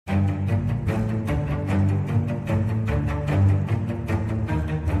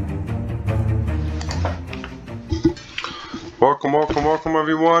Welcome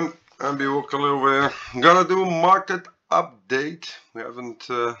everyone. I'm Walker over here. I'm gonna do market update. We haven't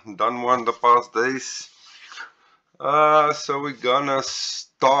done one the past days. So we're gonna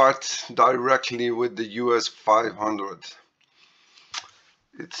start directly with the US 500.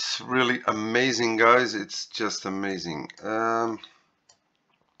 It's really amazing, guys. It's just amazing.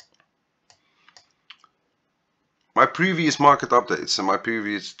 My previous market updates and my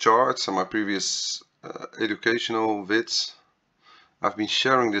previous charts and my previous educational vids, I've been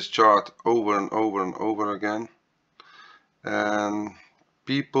sharing this chart over and over again, and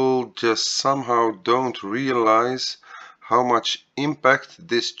people just somehow don't realize how much impact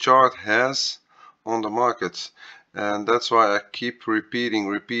this chart has on the markets. And that's why I keep repeating,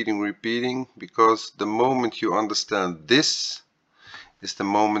 because the moment you understand this is the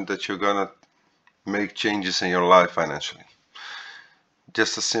moment that you're gonna make changes in your life financially.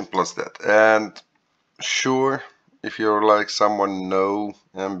 Just as simple as that. And sure, if you're like someone know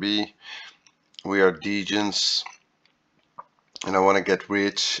MB, we are degens and I want to get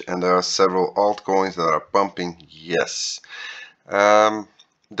rich and there are several altcoins that are pumping. Yes,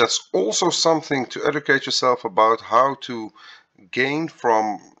 that's also something to educate yourself about, how to gain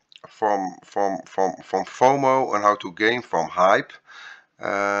from FOMO and how to gain from hype,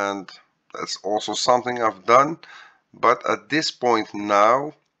 and that's also something I've done. But at this point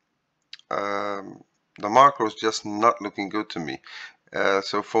now, the macro is just not looking good to me.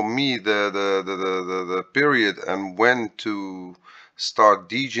 So for me, the period and when to start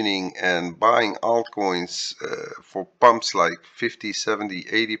degening and buying altcoins for pumps like 50, 70,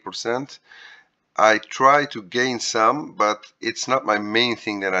 80%, I try to gain some, but it's not my main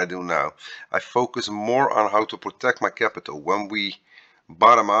thing that I do now. I focus more on how to protect my capital. When we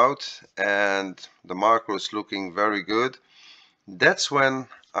bottom out and the macro is looking very good, that's when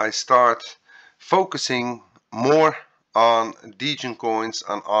I start focusing more on degen coins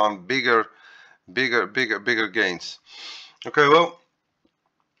and on bigger gains. Okay, well,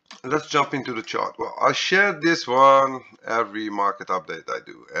 let's jump into the chart. Well, I shared this one every market update I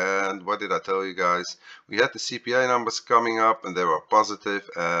do, and what did I tell you guys? We had the CPI numbers coming up and they were positive,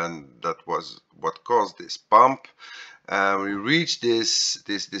 and that was what caused this pump. We reached this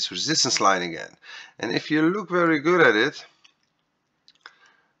resistance line again, and if you look very good at it,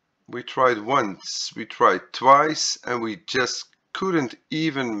 we tried once, we tried twice, and we just couldn't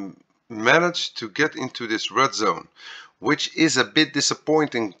even manage to get into this red zone, which is a bit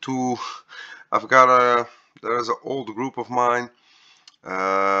disappointing too. There's an old group of mine.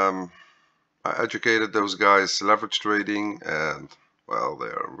 I educated those guys leverage trading, and well, they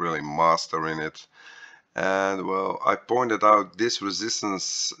are really master in it. And well, I pointed out this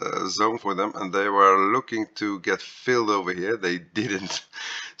resistance zone for them, and they were looking to get filled over here. They didn't.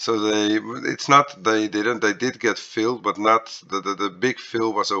 So they did get filled, but not the big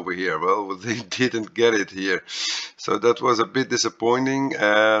fill was over here. Well, they didn't get it here, so that was a bit disappointing.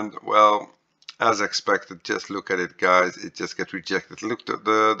 And well, as expected, just look at it, guys, it just get rejected. Look at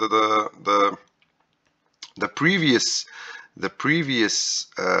the previous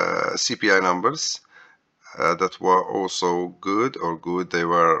CPI numbers that were also good, they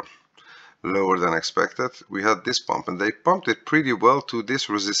were lower than expected. We had this pump and they pumped it pretty well to this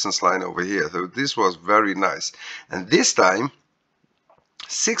resistance line over here, so this was very nice. And this time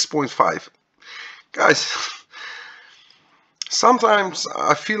 6.5. guys, sometimes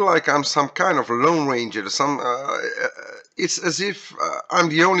I feel like I'm some kind of lone ranger. It's as if I'm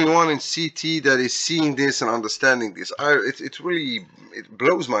the only one in CT that is seeing this and understanding this. It really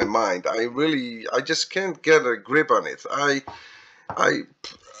blows my mind. I just can't get a grip on it.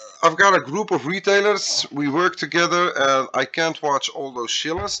 I've got a group of retailers. We work together, and I can't watch all those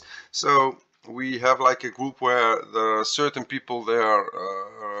shillers. So we have like a group where there are certain people they are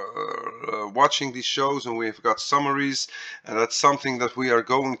watching these shows, and we've got summaries, and that's something that we are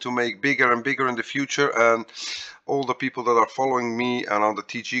going to make bigger and bigger in the future. And all the people that are following me and on the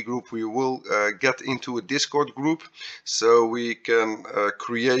TG group, we will get into a Discord group so we can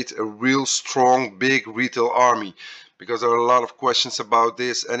create a real strong big retail army, because there are a lot of questions about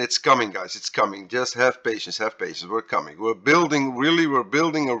this, and it's coming, guys. It's coming. Just have patience, we're coming. We're building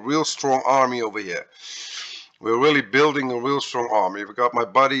a real strong army over here. We're really building a real strong army. We've got my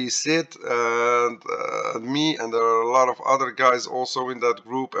buddy Sid and me, and there are a lot of other guys also in that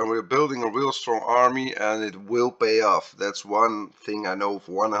group, and we're building a real strong army, and it will pay off. That's one thing I know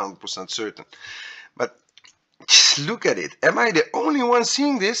for 100% certain. But just look at it. Am I the only one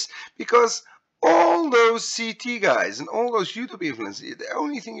seeing this? Because all those CT guys and all those YouTube influencers, the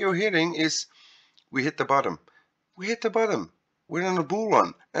only thing you're hearing is we hit the bottom. We hit the bottom. We're in a bull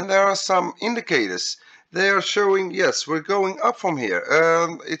run, and there are some indicators they are showing, yes, we're going up from here.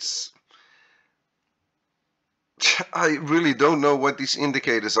 I really don't know what these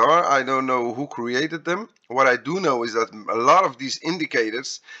indicators are. I don't know who created them. What I do know is that a lot of these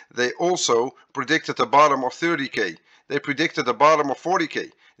indicators, they also predicted the bottom of 30K. They predicted the bottom of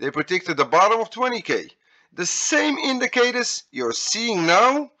 40K. They predicted the bottom of 20K. The same indicators you're seeing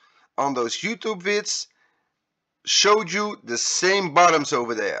now on those YouTube vids showed you the same bottoms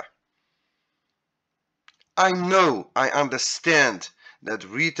over there. I know, I understand that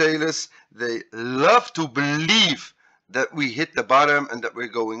retailers, they love to believe that we hit the bottom and that we're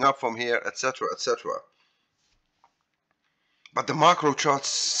going up from here, etc., etc. But the macro charts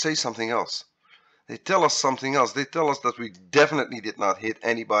say something else. They tell us something else. They tell us that we definitely did not hit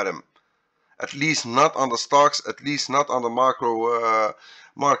any bottom. At least not on the stocks, at least not on the macro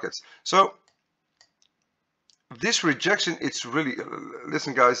markets. So this rejection, it's really,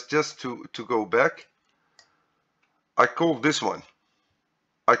 listen guys, just to go back, I called this one.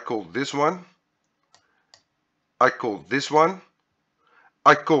 I called this one. I called this one.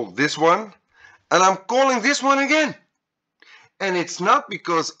 I called this one. And I'm calling this one again. And it's not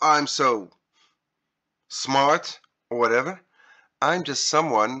because I'm so smart or whatever. I'm just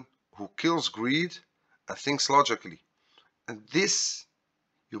someone who kills greed and thinks logically. And this,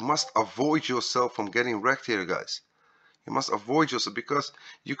 you must avoid yourself from getting wrecked here, guys. You must avoid yourself, because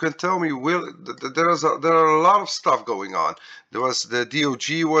you can tell me, Will, there are a lot of stuff going on. There was the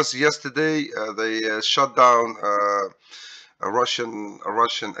DOG was yesterday. They shut down a Russian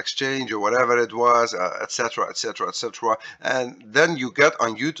exchange or whatever it was, etc., etc., etc. And then you get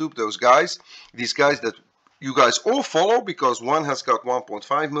on YouTube these guys that you guys all follow, because one has got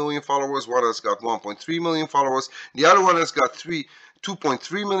 1.5 million followers, one has got 1.3 million followers, the other one has got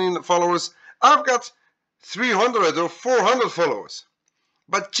 2.3 million followers. I've got 300 or 400 followers.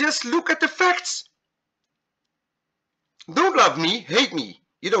 But just look at the facts. Don't love me, hate me.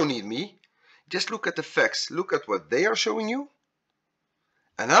 You don't need me. Just look at the facts. Look at what they are showing you.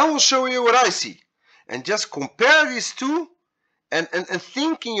 And I will show you what I see. And just compare these two and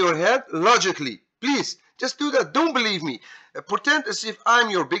think in your head logically. Please, just do that. Don't believe me. Pretend as if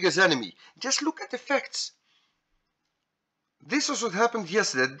I'm your biggest enemy. Just look at the facts. This is what happened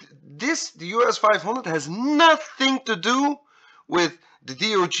yesterday. The US 500 has nothing to do with the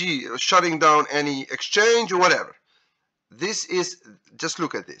DOG shutting down any exchange or whatever. This is, just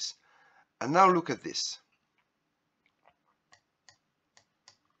look at this. And now look at this.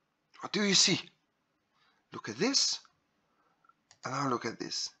 What do you see? Look at this. And now look at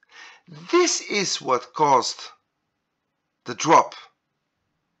this. This is what caused the drop.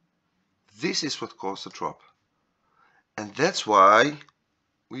 This is what caused the drop. And that's why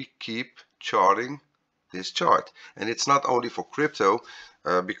we keep charting this chart. And it's not only for crypto,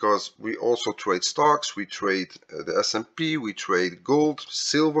 because we also trade stocks, we trade the S&P, we trade gold,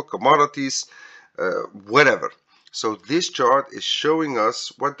 silver, commodities, whatever. So this chart is showing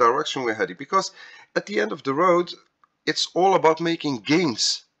us what direction we're heading, because at the end of the road, it's all about making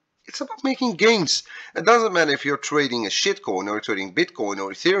gains. It's about making gains. It doesn't matter if you're trading a shitcoin, or you're trading Bitcoin,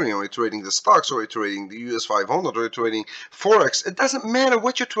 or Ethereum, or you're trading the stocks, or you're trading the US 500, or you're trading Forex. It doesn't matter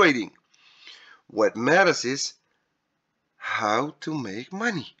what you're trading. What matters is how to make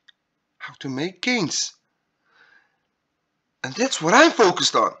money, how to make gains. And that's what I'm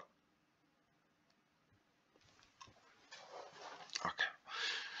focused on. Okay.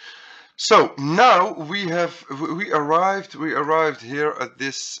 So now we arrived here at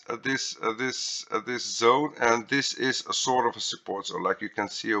this zone, and this is a sort of a support zone. Like you can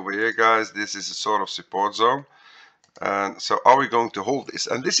see over here, guys, this is a sort of support zone. And so, are we going to hold this?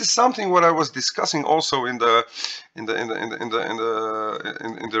 And this is something what I was discussing also in the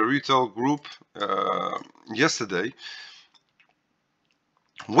retail group yesterday.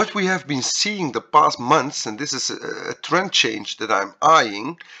 What we have been seeing the past months, and this is a trend change that I'm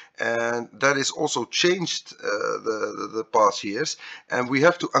eyeing, and that is also changed the past years, and we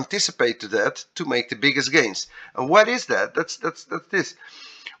have to anticipate to that to make the biggest gains. And what is that? That's this.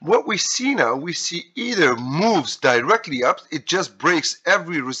 What we see now, we see either moves directly up, it just breaks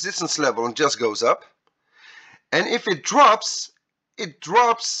every resistance level and just goes up. And if it drops, it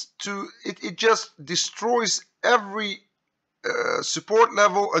just destroys every support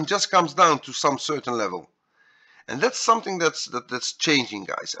level and just comes down to some certain level. And that's something that's changing,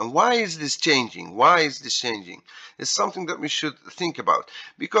 guys. And why is this changing? Why is this changing? It's something that we should think about,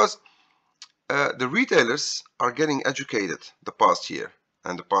 because the retailers are getting educated the past year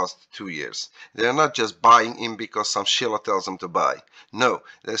and the past 2 years. They're not just buying in because some shiller tells them to buy. No,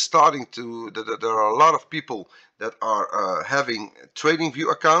 they're starting to, there are a lot of people that are having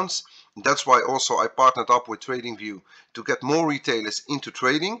Tradingview accounts, That's why also I partnered up with Tradingview to get more retailers into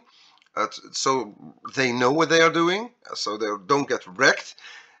trading, so they know what they are doing, so they don't get wrecked.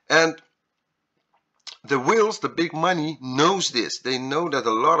 And the whales, the big money, knows this. They know that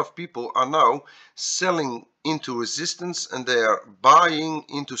a lot of people are now selling into resistance and they are buying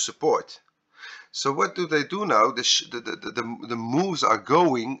into support. So what do they do now? The moves are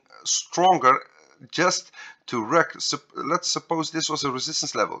going stronger just to wreck. Let's suppose this was a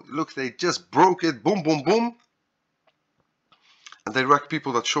resistance level. Look, they just broke it, boom, boom, boom, and they wreck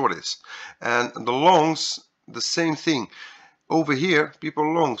people that short is. And the longs, the same thing. Over here,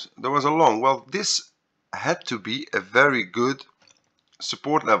 people longs, there was a long. Well, this had to be a very good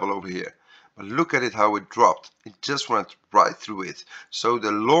support level over here. But look at it, how it dropped. It just went right through it. So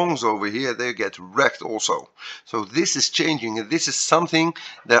the longs over here, they get wrecked also. So this is changing, and this is something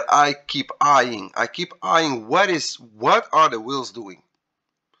that I keep eyeing. I keep eyeing what are the whales doing,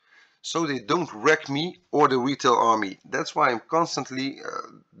 so they don't wreck me or the retail army. That's why I'm constantly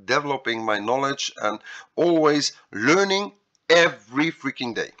developing my knowledge and always learning every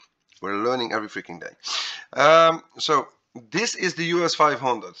freaking day. We're learning every freaking day. So this is the US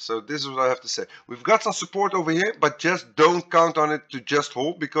 500. So this is what I have to say. We've got some support over here, but just don't count on it to just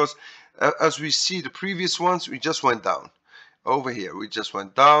hold, because as we see the previous ones, we just went down. Over here we just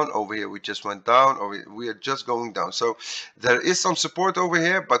went down, over here we just went down, we are just going down. So there is some support over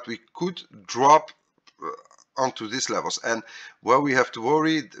here, but we could drop onto these levels. And where we have to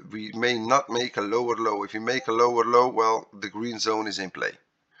worry, we may not make a lower low. If you make a lower low, well, the green zone is in play.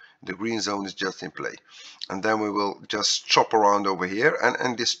 The green zone is just in play, and then we will just chop around over here.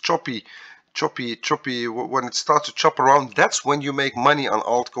 And this choppy, when it starts to chop around, that's when you make money on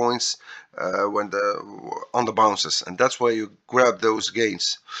altcoins, on the bounces, and that's where you grab those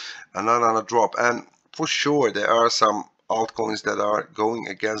gains, and not on a drop. And for sure, there are some altcoins that are going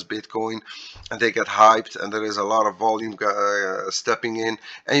against Bitcoin, and they get hyped, and there is a lot of volume stepping in,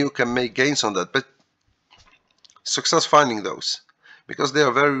 and you can make gains on that. But success finding those, because they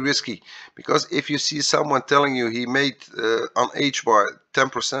are very risky. Because if you see someone telling you he made on H-bar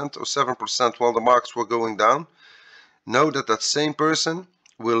 10% or 7% while the markets were going down, know that that same person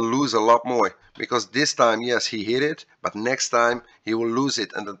will lose a lot more. Because this time, yes, he hit it, but next time he will lose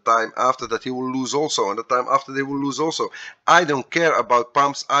it, and the time after that he will lose also, and the time after they will lose also. I don't care about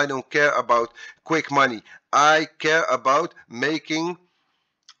pumps, I don't care about quick money. I care about making,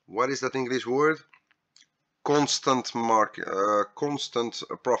 what is that English word? Constant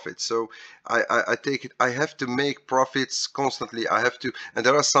profit. So I take it, I have to make profits constantly. I have to, and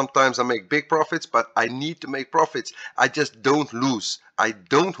there are sometimes I make big profits, but I need to make profits. I just don't lose. I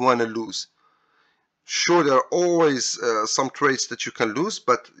don't want to lose. Sure, there are always some trades that you can lose,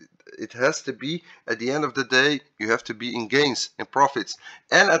 but it has to be, at the end of the day, you have to be in gains, in profits,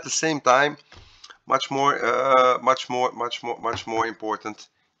 and at the same time, much more important,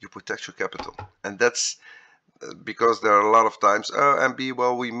 you protect your capital. And that's because there are a lot of times, oh, MB,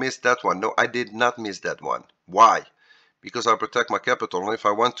 well, we missed that one. No, I did not miss that one. Why? Because I protect my capital. And if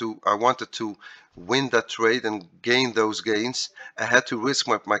I wanted to win that trade and gain those gains, I had to risk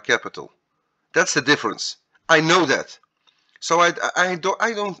my capital. That's the difference. I know that. So I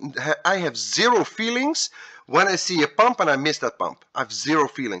have zero feelings when I see a pump and I miss that pump. I have zero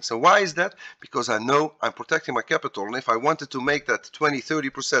feelings. And why is that? Because I know I'm protecting my capital. And if I wanted to make that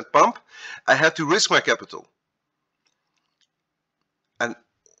 20-30% pump, I had to risk my capital. And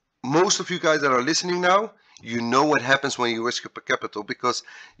most of you guys that are listening now, you know what happens when you risk your capital, because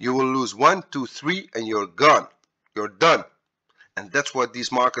you will lose 1, 2, 3 and you're gone. You're done. And that's what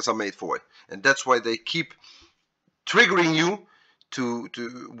these markets are made for. And that's why they keep triggering you to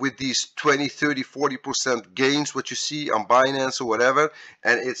with these 20, 30, 40% gains, what you see on Binance or whatever.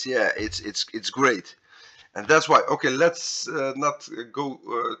 And it's great. And that's why, okay, let's not go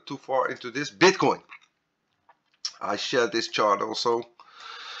too far into this. Bitcoin. I shared this chart also.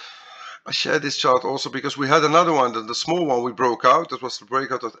 Because we had another one, the small one we broke out. That was the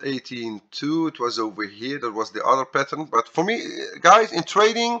breakout at 18.2. It was over here. That was the other pattern. But for me, guys, in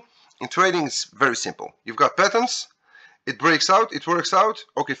trading it's very simple. You've got patterns. It breaks out. It works out.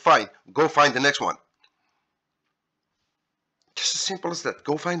 Okay, fine. Go find the next one. Just as simple as that.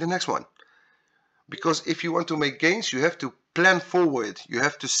 Go find the next one. Because if you want to make gains, you have to plan forward. You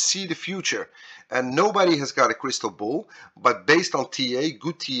have to see the future. And nobody has got a crystal ball. But based on TA,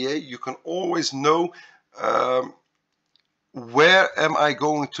 good TA, you can always know where am I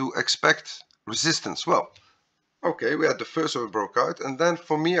going to expect resistance. Well, okay, we had the first one broke out. And then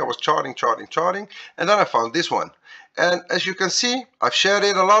for me, I was charting. And then I found this one. And as you can see, I've shared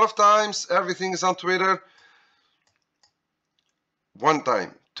it a lot of times. Everything is on Twitter. 1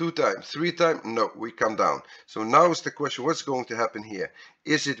 time, 2 times, 3 times, no, we come down. So now is the question, what's going to happen here?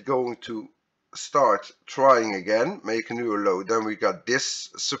 Is it going to start trying again, make a new low, then we got this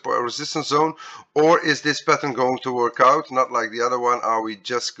support resistance zone, or is this pattern going to work out, not like the other one? Are we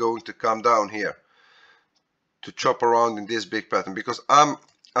just going to come down here to chop around in this big pattern? Because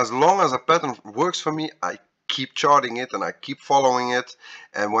as long as a pattern works for me, I keep charting it and I keep following it,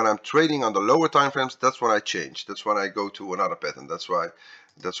 and when I'm trading on the lower time frames, that's when I change. That's when I go to another pattern. That's when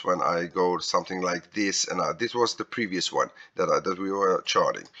I go something like this. And this was the previous one that we were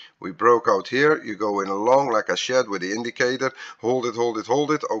charting. We broke out here, you go in along like I shared with the indicator, hold it, hold it,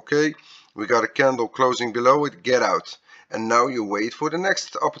 hold it. Okay, we got a candle closing below it, get out, and now you wait for the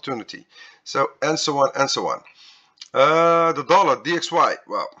next opportunity. So and so on and so on. The dollar DXY,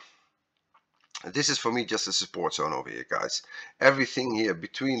 well, this is for me just a support zone over here, guys. Everything here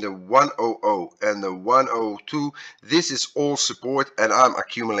between the 100 and the 102, this is all support, and I'm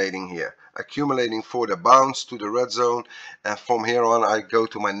accumulating here, accumulating for the bounce to the red zone, and from here on I go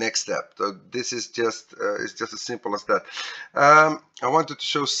to my next step. So this is just it's just as simple as that. I wanted to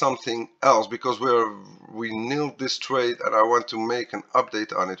show something else because we nailed this trade, and I want to make an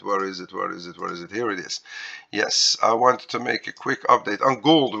update on it. Where is it? Where is it? Where is it? Here it is. Yes, I wanted to make a quick update on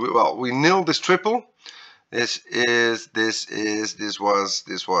gold. Well, we nailed this triple. This was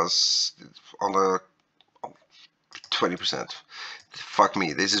on the 20%. Fuck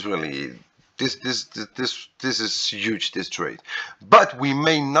me. This is really this is huge, this trade. But we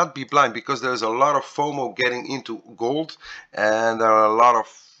may not be blind because there's a lot of FOMO getting into gold, and there are a lot of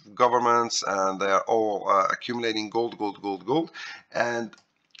governments, and they are all accumulating gold. And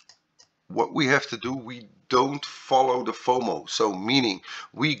what we have to do, we don't follow the FOMO. So meaning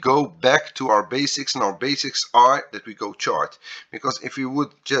we go back to our basics, and our basics are that we go chart. Because if we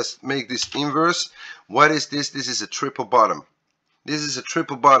would just make this inverse, what is this? This is a triple bottom. This is a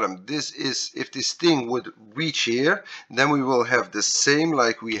triple bottom. This is, if this thing would reach here, then we will have the same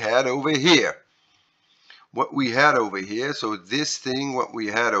like we had over here. What we had over here, so this thing, what we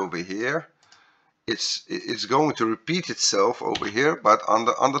had over here, it's going to repeat itself over here, but on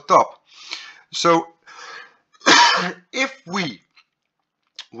the top. So if we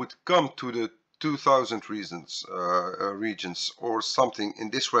would come to the 2000 regions or something in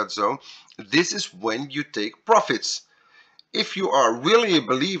this red zone, this is when you take profits. If you are really a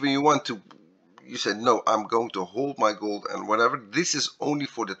believer, you said, no, I'm going to hold my gold and whatever, this is only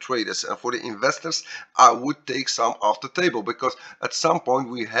for the traders. And for the investors, I would take some off the table, because at some point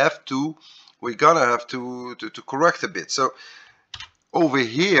we're gonna have to correct a bit. So over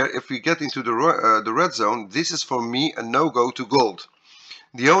here, if we get into the red zone, this is for me a no-go to gold.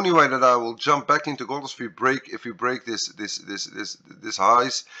 The only way that I will jump back into gold is if we break this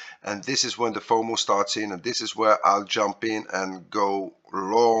highs, and this is when the FOMO starts in, and this is where I'll jump in and go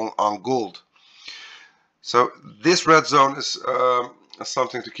long on gold. So this red zone is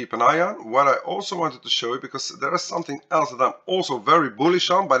something to keep an eye on. What I also wanted to show you, because there is something else that I'm also very bullish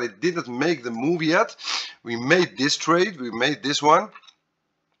on, but it didn't make the move yet. We made this trade, we made this one.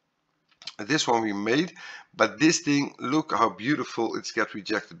 This one we made, but this thing, look how beautiful it's got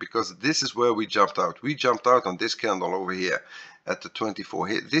rejected, because this is where we jumped out. We jumped out on this candle over here at the 24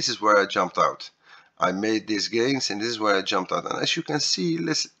 hit. This is where I jumped out. I made these gains, and this is where I jumped out. And as you can see,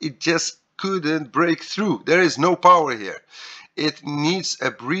 listen, it just couldn't break through. There is no power here. It needs a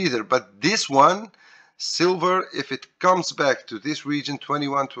breather. But this one, silver, if it comes back to this region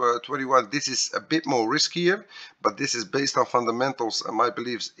 21 to 21, this is a bit more riskier, but this is based on fundamentals and my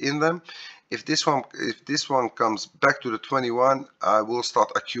beliefs in them. If this one comes back to the 21, I will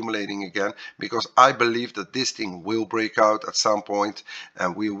start accumulating again, because I believe that this thing will break out at some point,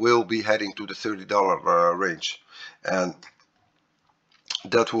 and we will be heading to the $30 range. And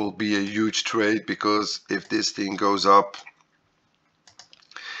that will be a huge trade, because if this thing goes up,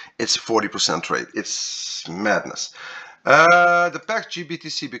 it's a 40% trade. It's madness. The pack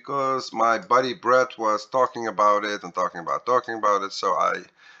G.T.C, because my buddy Brett was talking about it and talking about it, so I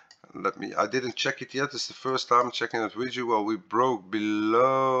didn't check it yet. It's the first time checking it with you. Well, we broke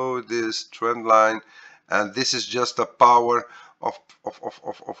below this trend line, and this is just the power of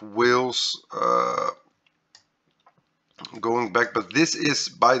wheels going back. But this is,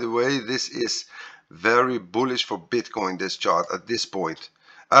 by the way, this is very bullish for Bitcoin, this chart at this point.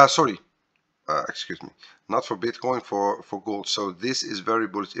 Excuse me, not for Bitcoin, for gold. So this is very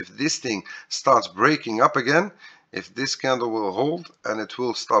bullish. If this thing starts breaking up again, if this candle will hold and it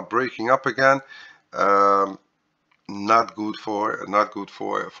will start breaking up again, not good for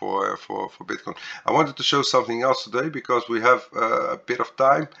Bitcoin. I wanted to show something else today, because we have a bit of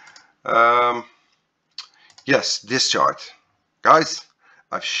time. Yes, this chart, guys.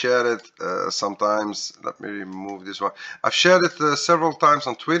 I've shared it sometimes. Let me remove this one. I've shared it several times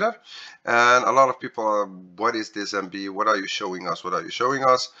on Twitter, and a lot of people are, what is this MB? What are you showing us? What are you showing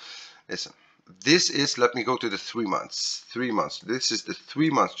us? Listen, this is, let me go to the 3 months. 3 months. This is the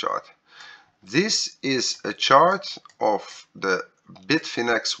 3-month chart. This is a chart of the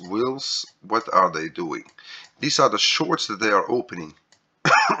Bitfinex wheels. What are they doing? These are the shorts that they are opening.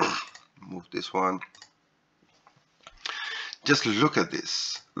 Move this one. Just look at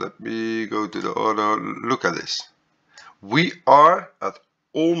this. Let me go to the other. Look at this. We are at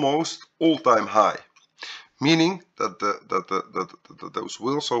almost all-time high, meaning that those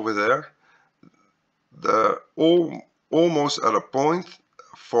wheels over there, they're almost at a point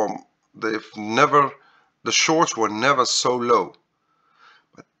from the shorts were never so low.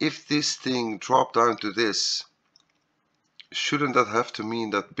 But if this thing dropped down to this, shouldn't that have to mean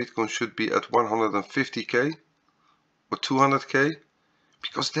that Bitcoin should be at 150k or 200k?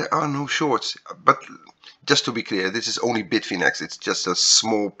 Because there are no shorts. But just to be clear, this is only Bitfinex. It's just a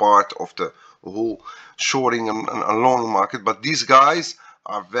small part of the whole shorting and long market. But these guys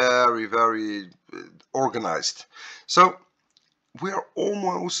are very, very organized. So we are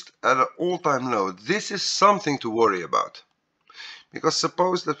almost at an all-time low. This is something to worry about. Because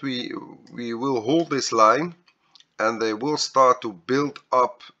suppose that we will hold this line and they will start to build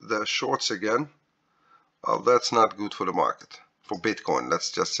up their shorts again. Well, that's not good for the market. For Bitcoin, let's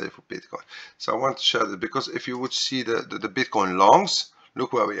just say for Bitcoin. So I want to share this because if you would see the Bitcoin longs,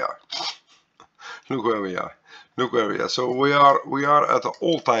 look where we are. Look where we are. Look where we are. So we are at an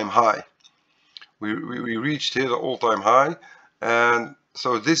all-time high. We reached here the all-time high, and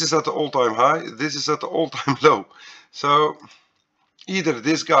so this is at the all-time high. This is at the all-time low. So either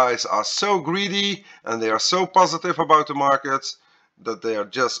these guys are so greedy and they are so positive about the markets that they are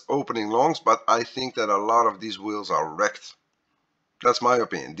just opening longs, but I think that a lot of these wheels are wrecked. That's my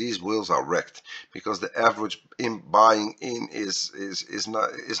opinion. These wheels are wrecked because the average buying in is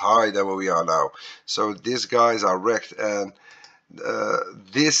higher than where we are now. So these guys are wrecked, and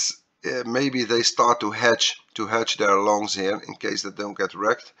maybe they start to hedge their longs here in case they don't get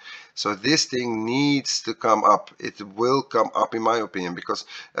wrecked. So this thing needs to come up. It will come up in my opinion, because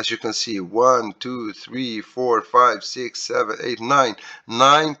as you can see, 1 2 3 4 5 6 7 8 9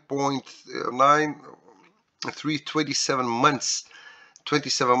 27 months.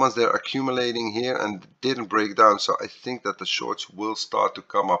 27 months they're accumulating here and didn't break down. So I think that the shorts will start to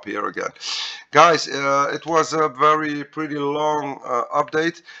come up here again. Guys, it was a pretty long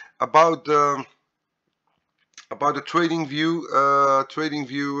update about the Tradingview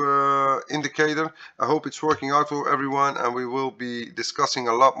indicator. I hope it's working out for everyone, and we will be discussing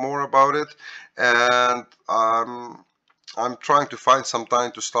a lot more about it. And I'm trying to find some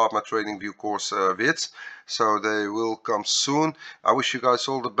time to start my Tradingview course vids, so they will come soon. I wish you guys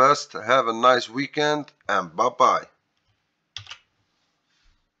all the best. Have a nice weekend, and bye bye.